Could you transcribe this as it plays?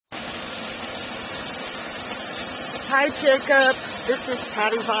Hi Jacob, this is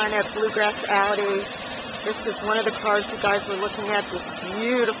Patty Vine at Bluegrass Audi. This is one of the cars you guys were looking at, this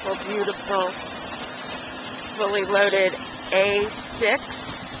beautiful, beautiful, fully loaded A6.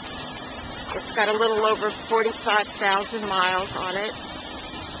 It's got a little over 45,000 miles on it.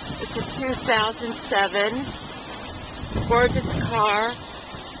 It's a 2007, gorgeous car.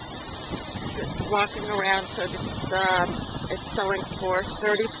 Just walking around, so it's selling for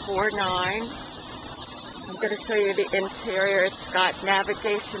 $34,900. I'm going to show you the interior. It's got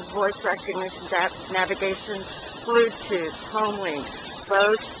navigation, voice recognition, navigation, Bluetooth, HomeLink,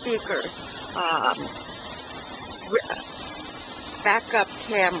 Bose speakers, backup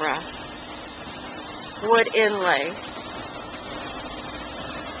camera, wood inlay.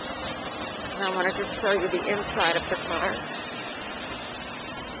 And I want to just show you the inside of the car.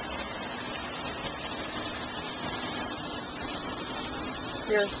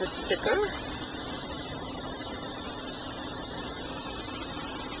 Here's the sticker.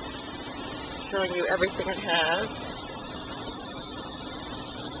 Showing you everything it has.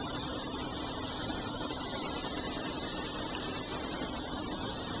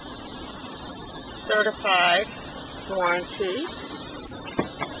 Certified warranty.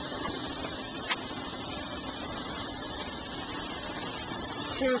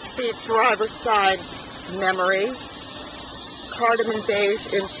 Two-seat driver's side memory. Cardamom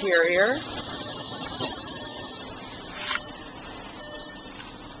beige interior.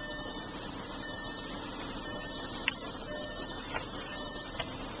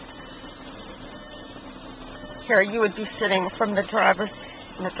 Here you would be sitting from the driver's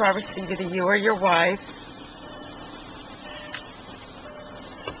seat, either you or your wife.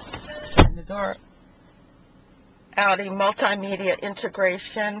 And the door. Audi multimedia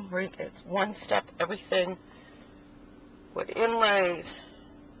integration. It's one-step everything. With inlays,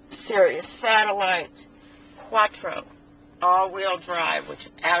 Sirius satellite, Quattro, all-wheel drive, which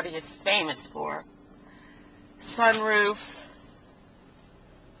Audi is famous for. Sunroof.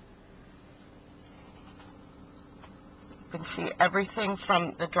 You can see everything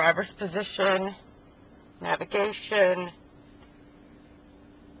from the driver's position, navigation,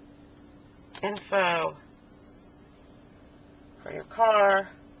 info for your car.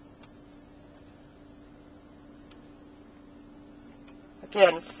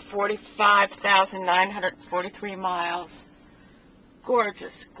 Again, 45,943 miles.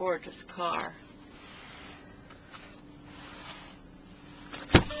 Gorgeous, gorgeous car.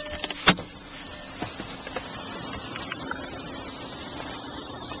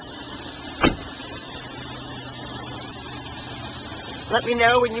 Let me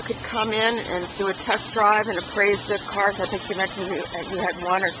know when you could come in and do a test drive and appraise the cars. I think you mentioned you had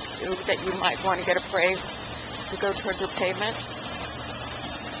one or two that you might want to get appraised to go towards your payment.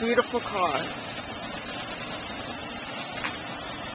 Beautiful car.